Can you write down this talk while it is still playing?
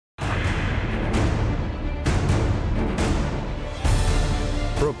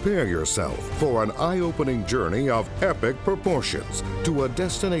Prepare yourself for an eye-opening journey of epic proportions to a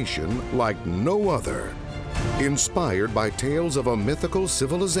destination like no other. Inspired by tales of a mythical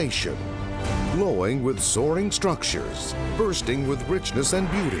civilization, glowing with soaring structures, bursting with richness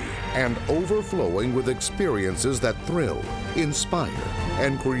and beauty, and overflowing with experiences that thrill, inspire,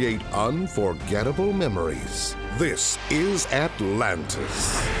 and create unforgettable memories. This is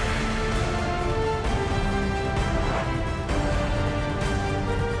Atlantis.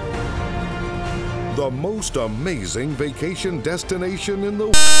 The most amazing vacation destination in the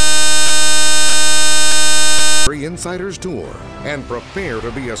world. Free Insider's Tour, and prepare to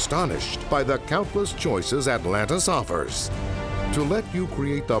be astonished by the countless choices Atlantis offers to let you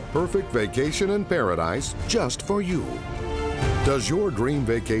create the perfect vacation in paradise just for you. Does your dream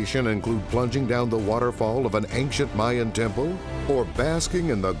vacation include plunging down the waterfall of an ancient Mayan temple or basking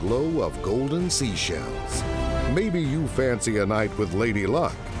in the glow of golden seashells? Maybe you fancy a night with Lady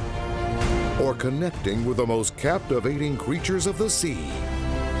Luck or connecting with the most captivating creatures of the sea.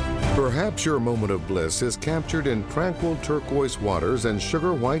 Perhaps your moment of bliss is captured in tranquil turquoise waters and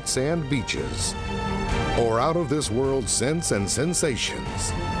sugar white sand beaches, or out of this world scents and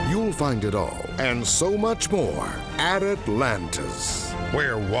sensations. You'll find it all and so much more at Atlantis,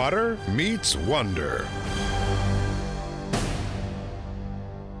 where water meets wonder.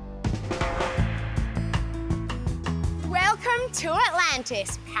 Welcome to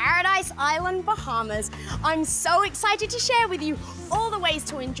Atlantis, Paradise Island, Bahamas. I'm so excited to share with you all the ways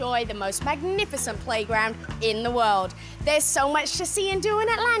to enjoy the most magnificent playground in the world. There's so much to see and do in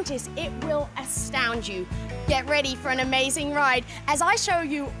Atlantis, it will astound you. Get ready for an amazing ride as I show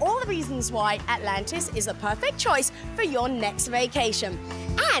you all the reasons why Atlantis is the perfect choice for your next vacation.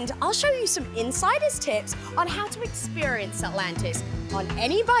 And I'll show you some insider's tips on how to experience Atlantis on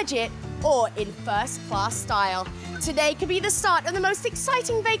any budget or in first-class style. Today could be the start of the most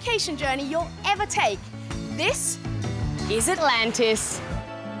exciting vacation journey you'll ever take. This is Atlantis.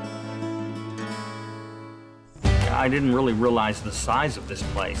 I didn't really realize the size of this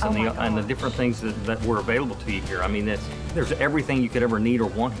place and the different things that were available to you here. I mean, there's everything you could ever need or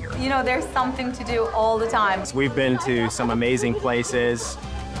want here. You know, there's something to do all the time. We've been to some amazing places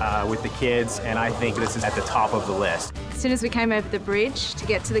with the kids, and I think this is at the top of the list. As soon as we came over the bridge to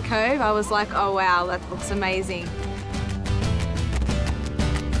get to the cove, I was like, oh wow, that looks amazing.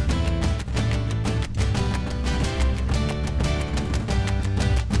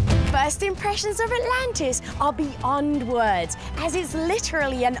 First impressions of Atlantis are beyond words, as it's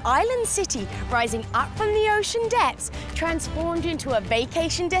literally an island city rising up from the ocean depths, transformed into a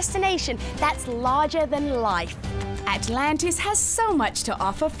vacation destination that's larger than life. Atlantis has so much to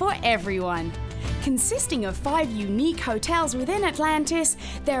offer for everyone. Consisting of 5 unique hotels within Atlantis,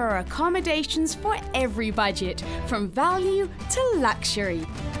 there are accommodations for every budget, from value to luxury.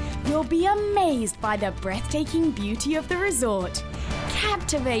 You'll be amazed by the breathtaking beauty of the resort,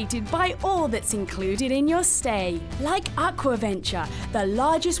 captivated by all that's included in your stay, like Aquaventure, the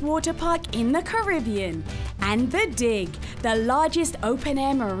largest water park in the Caribbean, and The Dig, the largest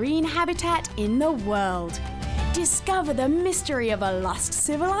open-air marine habitat in the world. Discover the mystery of a lost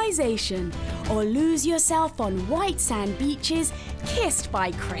civilization, or lose yourself on white sand beaches kissed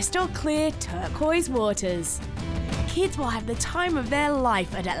by crystal clear turquoise waters. Kids will have the time of their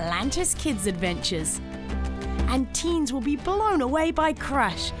life at Atlantis Kids Adventures. And teens will be blown away by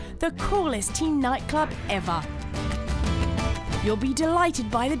Crush, the coolest teen nightclub ever. You'll be delighted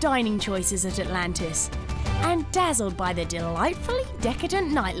by the dining choices at Atlantis and dazzled by the delightfully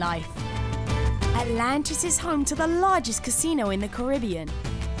decadent nightlife. Atlantis is home to the largest casino in the Caribbean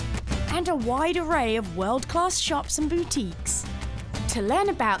and a wide array of world-class shops and boutiques. To learn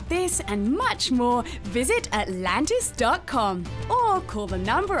about this and much more, visit Atlantis.com or call the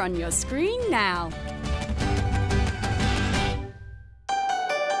number on your screen now.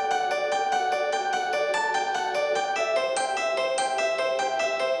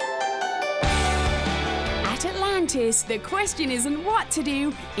 At Atlantis, the question isn't what to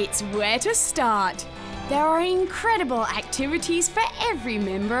do, it's where to start. There are incredible activities for every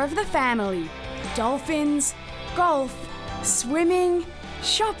member of the family. Dolphins, golf, swimming,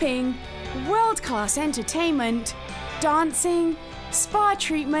 shopping, world-class entertainment, dancing, spa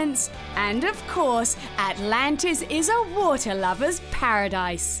treatments, and of course, Atlantis is a water lover's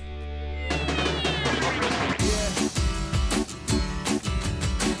paradise.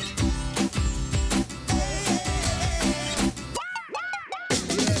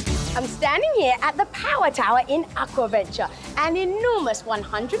 I'm standing here at the Power Tower in Aquaventure, an enormous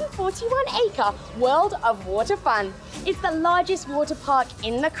 141-acre world of water fun. It's the largest water park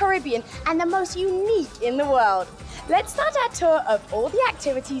in the Caribbean and the most unique in the world. Let's start our tour of all the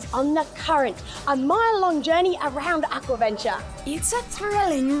activities on the Current, a mile-long journey around Aquaventure. It's a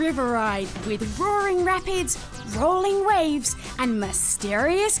thrilling river ride with roaring rapids, rolling waves, and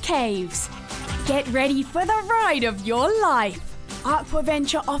mysterious caves. Get ready for the ride of your life.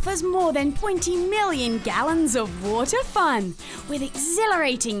 Aquaventure offers more than 20 million gallons of water fun with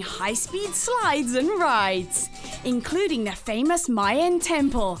exhilarating high-speed slides and rides, including the famous Mayan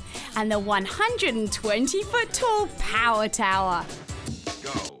temple and the 120-foot tall power tower.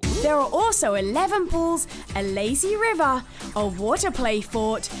 There are also 11 pools, a lazy river, a water play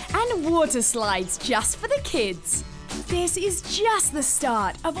fort, and water slides just for the kids. This is just the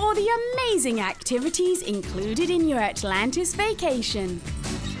start of all the amazing activities included in your Atlantis vacation.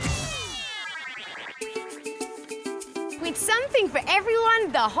 With something for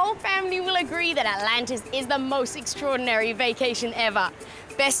everyone, the whole family will agree that Atlantis is the most extraordinary vacation ever.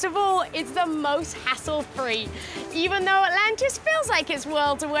 Best of all, it's the most hassle-free. Even though Atlantis feels like it's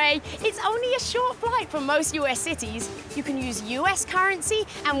worlds away, it's only a short flight from most US cities. You can use US currency,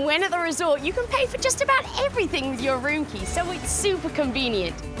 and when at the resort, you can pay for just about everything with your room key, so it's super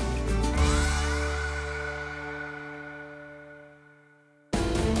convenient.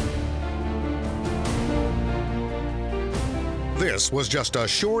 This was just a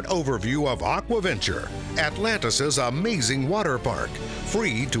short overview of Aquaventure, Atlantis' amazing water park,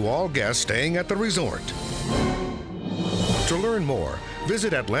 free to all guests staying at the resort. To learn more,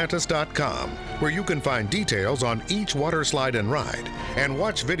 visit Atlantis.com, where you can find details on each water slide and ride, and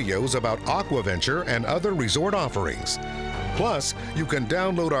watch videos about Aquaventure and other resort offerings. Plus, you can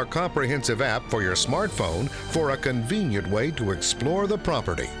download our comprehensive app for your smartphone for a convenient way to explore the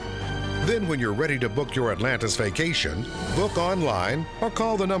property. Then when you're ready to book your Atlantis vacation, book online or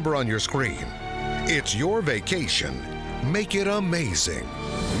call the number on your screen. It's your vacation. Make it amazing.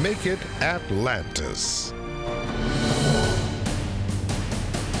 Make it Atlantis.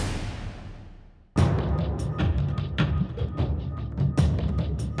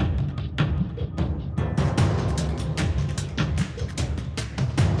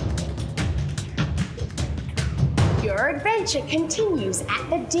 Your adventure continues at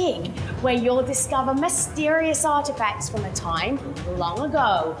the Dig, where you'll discover mysterious artifacts from a time long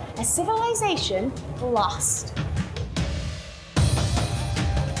ago, a civilization lost.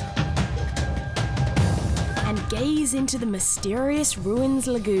 And gaze into the mysterious Ruins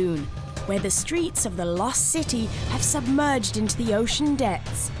Lagoon, where the streets of the lost city have submerged into the ocean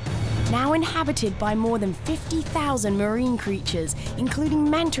depths, now inhabited by more than 50,000 marine creatures, including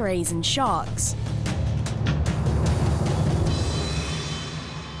manta rays and sharks.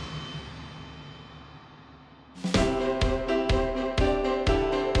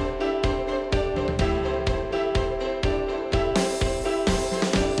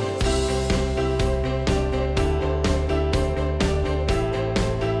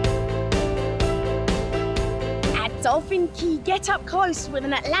 Dolphin Key, get up close with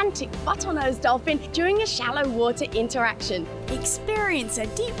an Atlantic bottlenose dolphin during a shallow water interaction. Experience a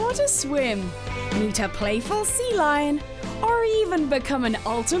deep water swim, meet a playful sea lion, or even become an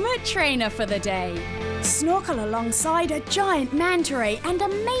ultimate trainer for the day. Snorkel alongside a giant manta ray and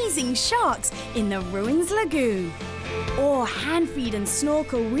amazing sharks in the Ruins Lagoon. Or hand feed and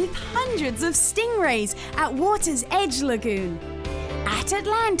snorkel with hundreds of stingrays at Water's Edge Lagoon. At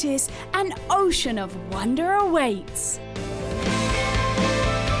Atlantis, an ocean of wonder awaits.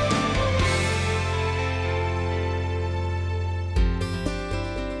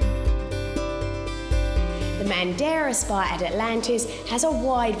 The Mandara Spa at Atlantis has a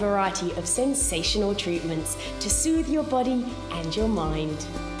wide variety of sensational treatments to soothe your body and your mind.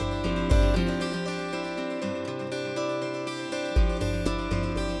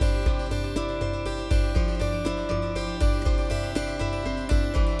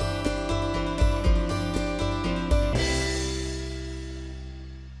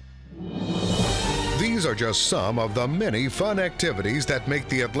 These are just some of the many fun activities that make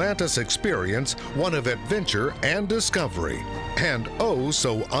the Atlantis experience one of adventure and discovery, and oh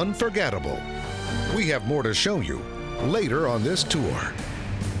so unforgettable. We have more to show you later on this tour.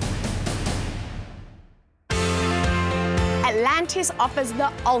 Atlantis offers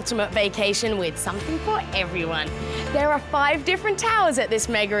the ultimate vacation with something for everyone. There are 5 different towers at this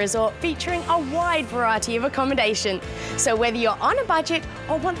mega resort featuring a wide variety of accommodation. So whether you're on a budget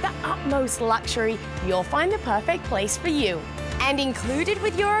or want the utmost luxury, you'll find the perfect place for you. And included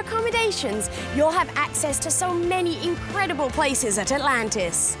with your accommodations, you'll have access to so many incredible places at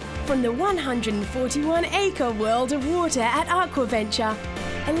Atlantis. From the 141-acre world of water at Aquaventure,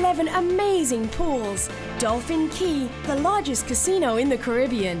 11 amazing pools, Dolphin Key, the largest casino in the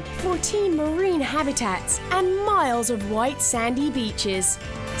Caribbean, 14 marine habitats, and miles of white sandy beaches.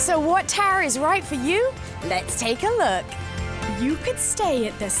 So what tower is right for you? Let's take a look. You could stay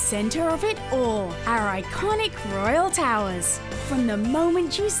at the center of it all, our iconic Royal Towers. From the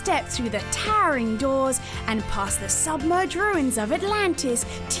moment you step through the towering doors and past the submerged ruins of Atlantis,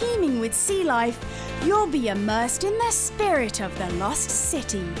 teeming with sea life, you'll be immersed in the spirit of the lost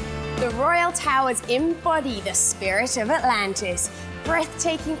city. The Royal Towers embody the spirit of Atlantis.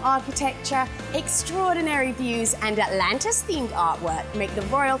 Breathtaking architecture, extraordinary views, and Atlantis-themed artwork make the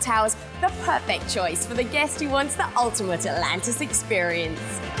Royal Towers the perfect choice for the guest who wants the ultimate Atlantis experience.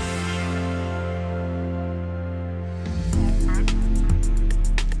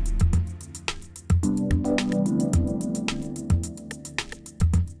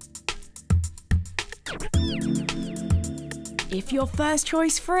 If your first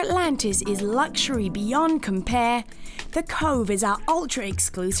choice for Atlantis is luxury beyond compare, The Cove is our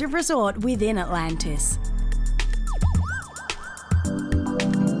ultra-exclusive resort within Atlantis.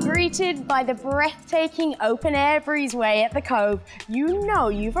 Greeted by the breathtaking open-air breezeway at The Cove, you know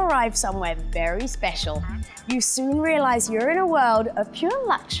you've arrived somewhere very special. You soon realize you're in a world of pure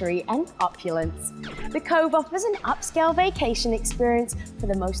luxury and opulence. The Cove offers an upscale vacation experience for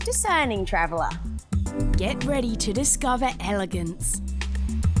the most discerning traveler. Get ready to discover elegance,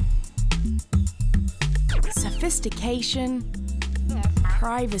 sophistication,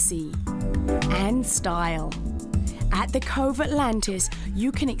 privacy, and style. At the Cove Atlantis,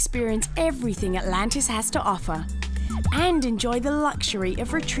 you can experience everything Atlantis has to offer and enjoy the luxury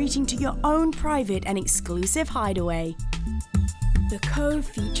of retreating to your own private and exclusive hideaway. The Cove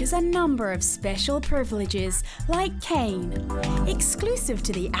features a number of special privileges like cane, exclusive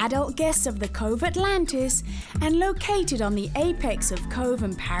to the adult guests of the Cove Atlantis and located on the apex of Cove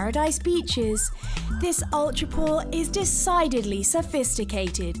and Paradise beaches. This ultra pool is decidedly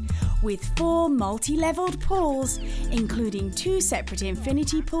sophisticated, with 4 multi-leveled pools, including 2 separate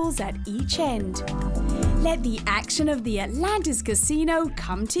infinity pools at each end. Let the action of the Atlantis Casino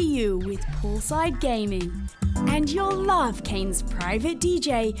come to you with poolside gaming. And you'll love Kane's private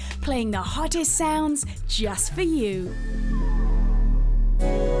DJ playing the hottest sounds just for you.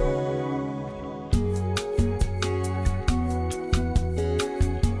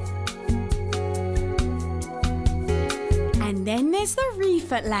 And then there's the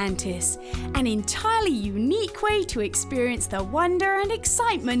Reef Atlantis, an entirely unique way to experience the wonder and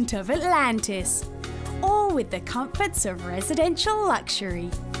excitement of Atlantis, all with the comforts of residential luxury.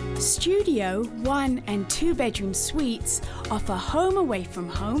 Studio, 1- and 2-bedroom suites offer home away from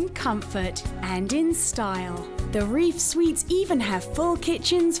home comfort and in style. The Reef Suites even have full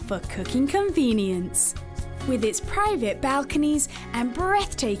kitchens for cooking convenience. With its private balconies and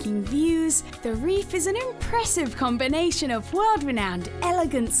breathtaking views, the Reef is an impressive combination of world-renowned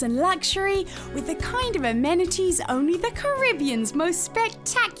elegance and luxury with the kind of amenities only the Caribbean's most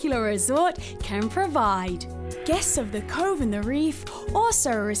spectacular resort can provide. Guests of the Cove and the Reef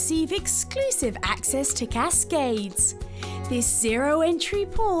also receive exclusive access to Cascades. This zero-entry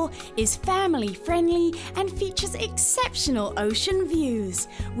pool is family-friendly and features exceptional ocean views,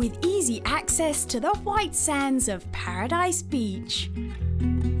 with easy access to the white sands of Paradise Beach.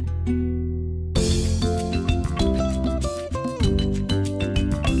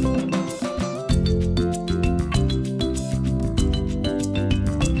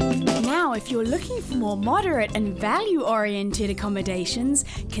 If you're looking for more moderate and value-oriented accommodations,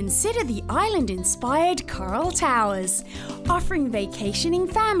 consider the island-inspired Coral Towers, offering vacationing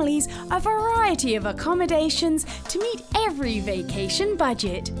families a variety of accommodations to meet every vacation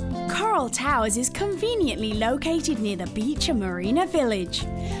budget. Coral Towers is conveniently located near the beach and marina village,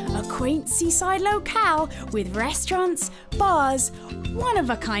 a quaint seaside locale with restaurants, bars,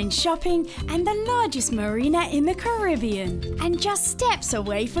 one-of-a-kind shopping, and the largest marina in the Caribbean, and just steps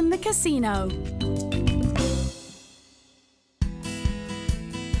away from the casino.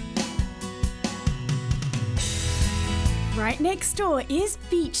 Right next door is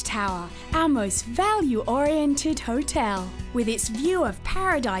Beach Tower, our most value-oriented hotel. With its view of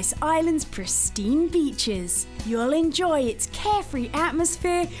Paradise Island's pristine beaches, you'll enjoy its carefree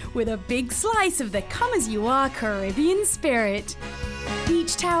atmosphere with a big slice of the come-as-you-are Caribbean spirit.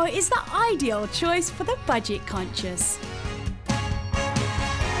 Beach Tower is the ideal choice for the budget-conscious.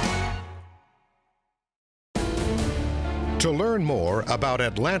 To learn more about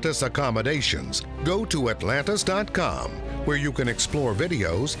Atlantis accommodations, go to Atlantis.com, where you can explore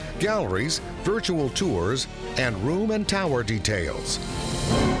videos, galleries, virtual tours, and room and tower details.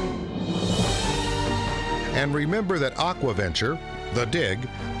 And remember that Aquaventure, the Dig,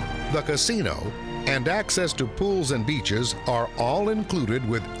 the casino, and access to pools and beaches are all included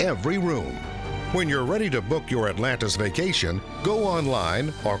with every room. When you're ready to book your Atlantis vacation, go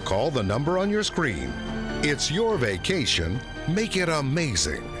online or call the number on your screen. It's your vacation. Make it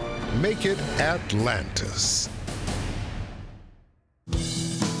amazing. Make it Atlantis.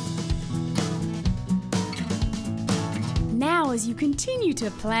 Now, as you continue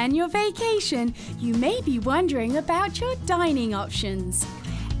to plan your vacation, you may be wondering about your dining options.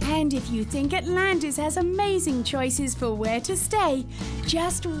 And if you think Atlantis has amazing choices for where to stay,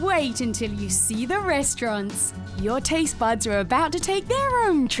 just wait until you see the restaurants. Your taste buds are about to take their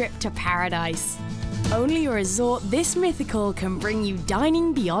own trip to paradise. Only a resort this mythical can bring you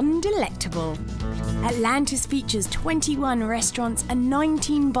dining beyond delectable. Atlantis features 21 restaurants and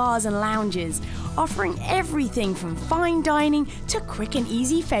 19 bars and lounges, offering everything from fine dining to quick and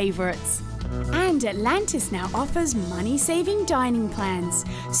easy favorites. And Atlantis now offers money-saving dining plans,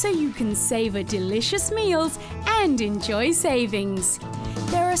 so you can savor delicious meals and enjoy savings.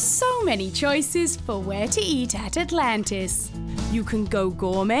 There are so many choices for where to eat at Atlantis. You can go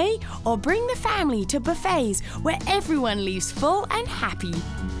gourmet or bring the family to buffets where everyone leaves full and happy.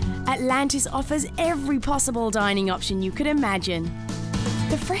 Atlantis offers every possible dining option you could imagine.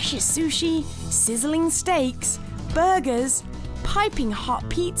 The freshest sushi, sizzling steaks, burgers, piping hot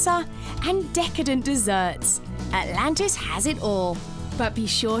pizza, and decadent desserts. Atlantis has it all. But be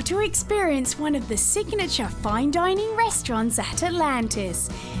sure to experience one of the signature fine dining restaurants at Atlantis,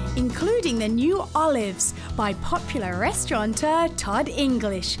 including the new Olives by popular restaurateur Todd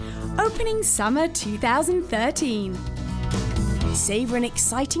English, opening summer 2013. Savor an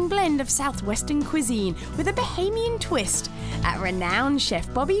exciting blend of southwestern cuisine with a Bahamian twist at renowned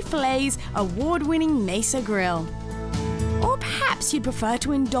chef Bobby Flay's award-winning Mesa Grill. Or perhaps you'd prefer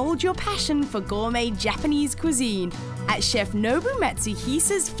to indulge your passion for gourmet Japanese cuisine at Chef Nobu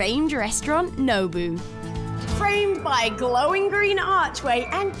Matsuhisa's famed restaurant, Nobu. Framed by a glowing green archway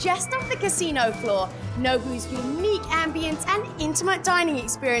and just off the casino floor, Nobu's unique ambience and intimate dining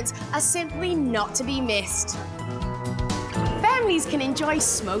experience are simply not to be missed. Families can enjoy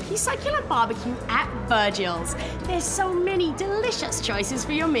smoky succulent barbecue at Virgil's. There's so many delicious choices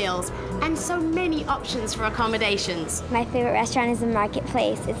for your meals and so many options for accommodations. My favorite restaurant is the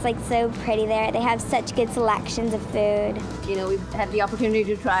Marketplace. It's like so pretty there. They have such good selections of food. You know, we've had the opportunity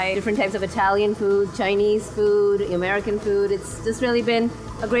to try different types of Italian food, Chinese food, American food. It's just really been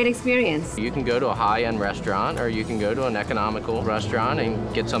a great experience. You can go to a high-end restaurant or you can go to an economical restaurant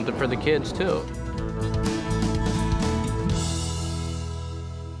and get something for the kids too.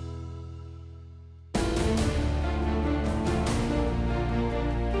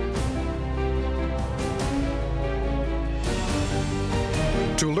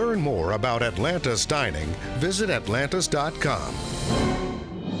 To learn more about Atlantis dining, visit Atlantis.com.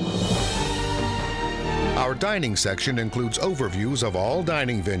 Our dining section includes overviews of all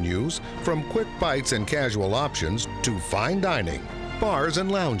dining venues, from quick bites and casual options to fine dining, bars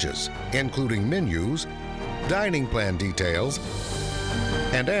and lounges, including menus, dining plan details,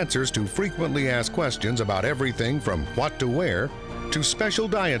 and answers to frequently asked questions about everything from what to wear to special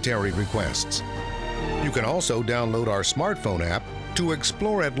dietary requests. You can also download our smartphone app to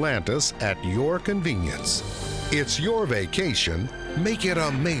explore Atlantis at your convenience. It's your vacation. Make it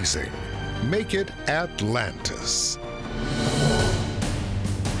amazing. Make it Atlantis.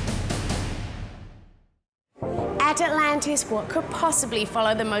 At Atlantis, what could possibly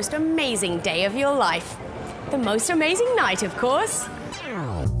follow the most amazing day of your life? The most amazing night, of course.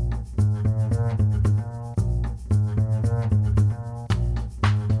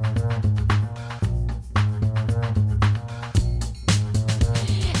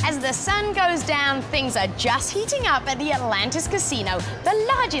 The sun goes down, things are just heating up at the Atlantis Casino,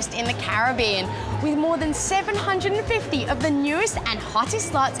 the largest in the Caribbean, with more than 750 of the newest and hottest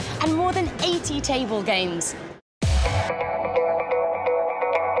slots and more than 80 table games.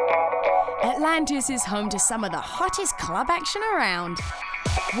 Atlantis is home to some of the hottest club action around.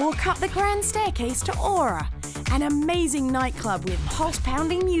 Walk up the grand staircase to Aura, an amazing nightclub with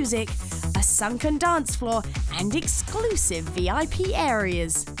pulse-pounding music, a sunken dance floor, and exclusive VIP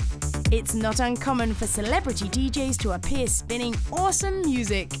areas. It's not uncommon for celebrity DJs to appear spinning awesome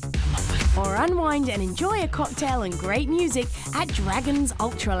music. Or unwind and enjoy a cocktail and great music at Dragon's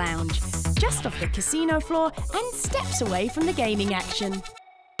Ultra Lounge, just off the casino floor and steps away from the gaming action.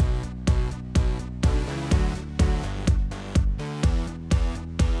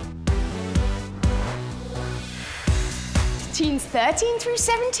 Teens 13 through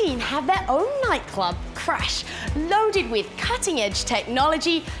 17 have their own nightclub, Crash, loaded with cutting-edge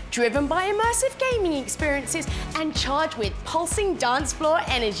technology, driven by immersive gaming experiences, and charged with pulsing dance floor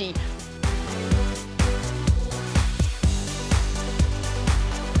energy.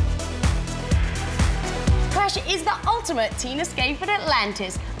 gosh, is the ultimate teen escape at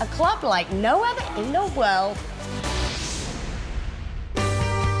Atlantis, a club like no other in the world.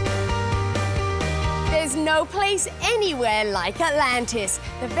 There's no place anywhere like Atlantis,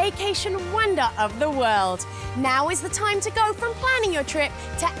 the vacation wonder of the world. Now is the time to go from planning your trip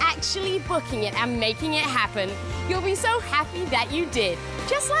to actually booking it and making it happen. You'll be so happy that you did,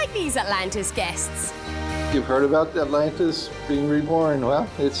 just like these Atlantis guests. You've heard about Atlantis being reborn. Well,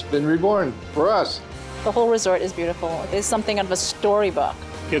 it's been reborn for us. The whole resort is beautiful. It's something out of a storybook.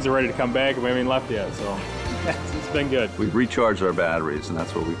 Kids are ready to come back and we haven't even left yet, so it's been good. We've recharged our batteries, and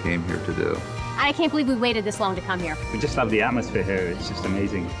that's what we came here to do. I can't believe we waited this long to come here. We just love the atmosphere here. It's just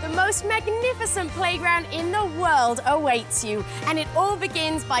amazing. The most magnificent playground in the world awaits you, and it all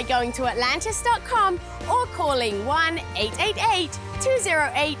begins by going to Atlantis.com or calling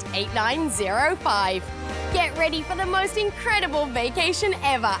 1-888-208-8905. Get ready for the most incredible vacation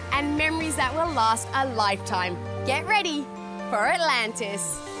ever and memories that will last a lifetime. Get ready for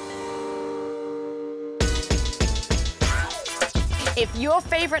Atlantis. If your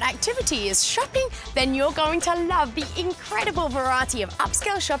favorite activity is shopping, then you're going to love the incredible variety of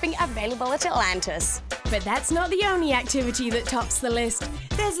upscale shopping available at Atlantis. But that's not the only activity that tops the list.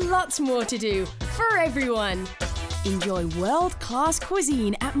 There's lots more to do for everyone. Enjoy world-class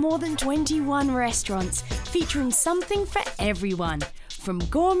cuisine at more than 21 restaurants, featuring something for everyone, from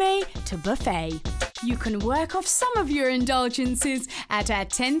gourmet to buffet. You can work off some of your indulgences at our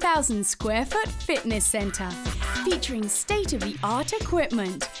 10,000 square foot fitness centre, featuring state-of-the-art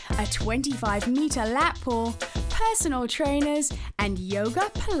equipment, a 25-metre lap pool, personal trainers, and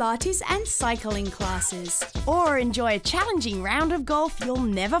yoga, Pilates and cycling classes. Or enjoy a challenging round of golf you'll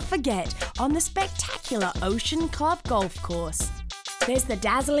never forget on the spectacular Ocean Club Golf Course. There's the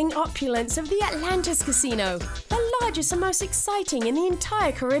dazzling opulence of the Atlantis Casino, the largest and most exciting in the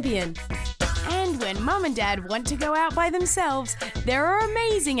entire Caribbean. And when Mum and Dad want to go out by themselves, there are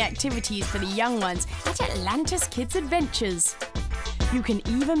amazing activities for the young ones at Atlantis Kids Adventures. You can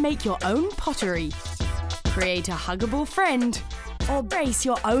even make your own pottery, create a huggable friend, or race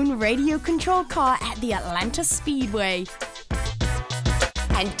your own radio-controlled car at the Atlantis Speedway.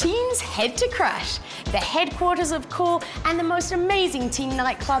 And teens, head to Crush, the headquarters of cool and the most amazing teen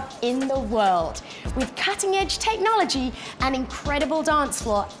nightclub in the world. With cutting-edge technology, an incredible dance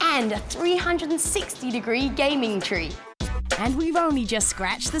floor, and a 360-degree gaming tree. And we've only just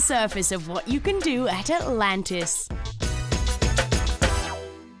scratched the surface of what you can do at Atlantis.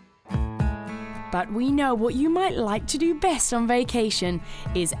 But we know what you might like to do best on vacation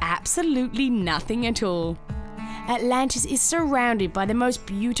is absolutely nothing at all. Atlantis is surrounded by the most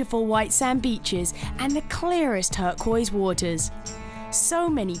beautiful white sand beaches and the clearest turquoise waters. So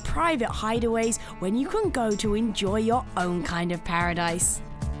many private hideaways when you can go to enjoy your own kind of paradise.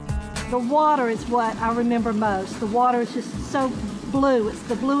 The water is what I remember most. The water is just so blue. It's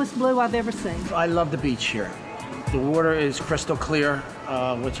the bluest blue I've ever seen. I love the beach here. The water is crystal clear,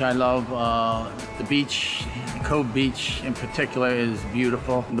 which I love. The beach, Cove Beach in particular, is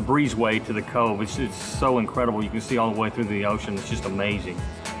beautiful. The breezeway to the cove, it's so incredible. You can see all the way through the ocean. It's just amazing.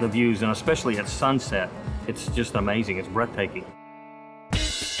 The views, and especially at sunset, it's just amazing. It's breathtaking.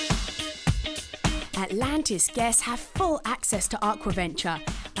 Atlantis guests have full access to Aquaventure,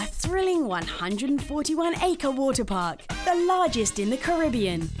 a thrilling 141-acre water park, the largest in the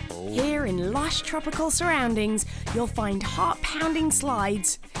Caribbean. Here in lush tropical surroundings, you'll find heart-pounding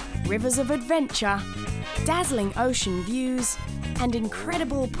slides, rivers of adventure, dazzling ocean views, and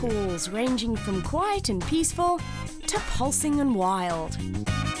incredible pools ranging from quiet and peaceful to pulsing and wild.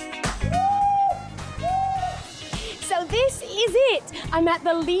 So this is it. I'm at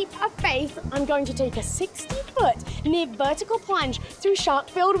the leap of faith. I'm going to take a 60-foot near vertical plunge through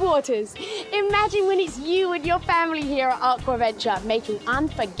shark-filled waters. Imagine when it's you and your family here at Aquaventure making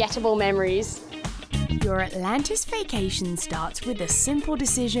unforgettable memories. Your Atlantis vacation starts with the simple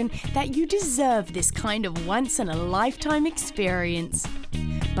decision that you deserve this kind of once-in-a-lifetime experience.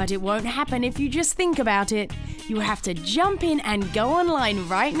 But it won't happen if you just think about it. You have to jump in and go online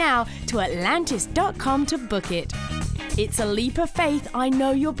right now to Atlantis.com to book it. It's a leap of faith I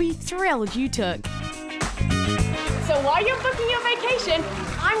know you'll be thrilled you took. So while you're booking your vacation,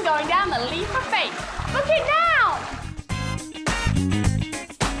 I'm going down the leap of faith. Book it now!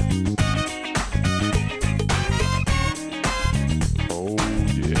 Oh,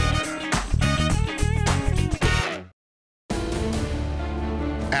 yeah.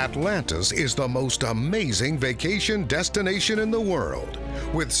 Atlantis is the most amazing vacation destination in the world.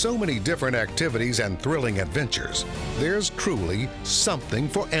 With so many different activities and thrilling adventures, there's truly something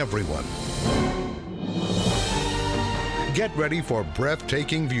for everyone. Get ready for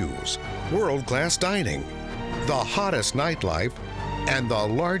breathtaking views, world-class dining, the hottest nightlife, and the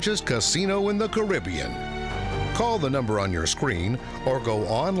largest casino in the Caribbean. Call the number on your screen or go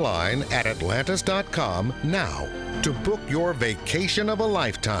online at Atlantis.com now to book your vacation of a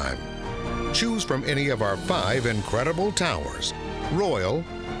lifetime. Choose from any of our 5 incredible towers: Royal,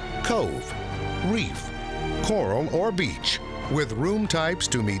 Cove, Reef, Coral, or Beach, with room types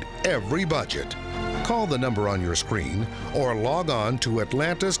to meet every budget. Call the number on your screen or log on to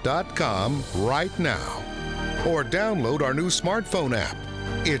Atlantis.com right now. Or download our new smartphone app.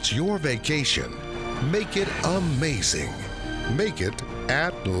 It's your vacation. Make it amazing. Make it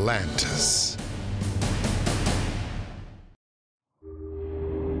Atlantis.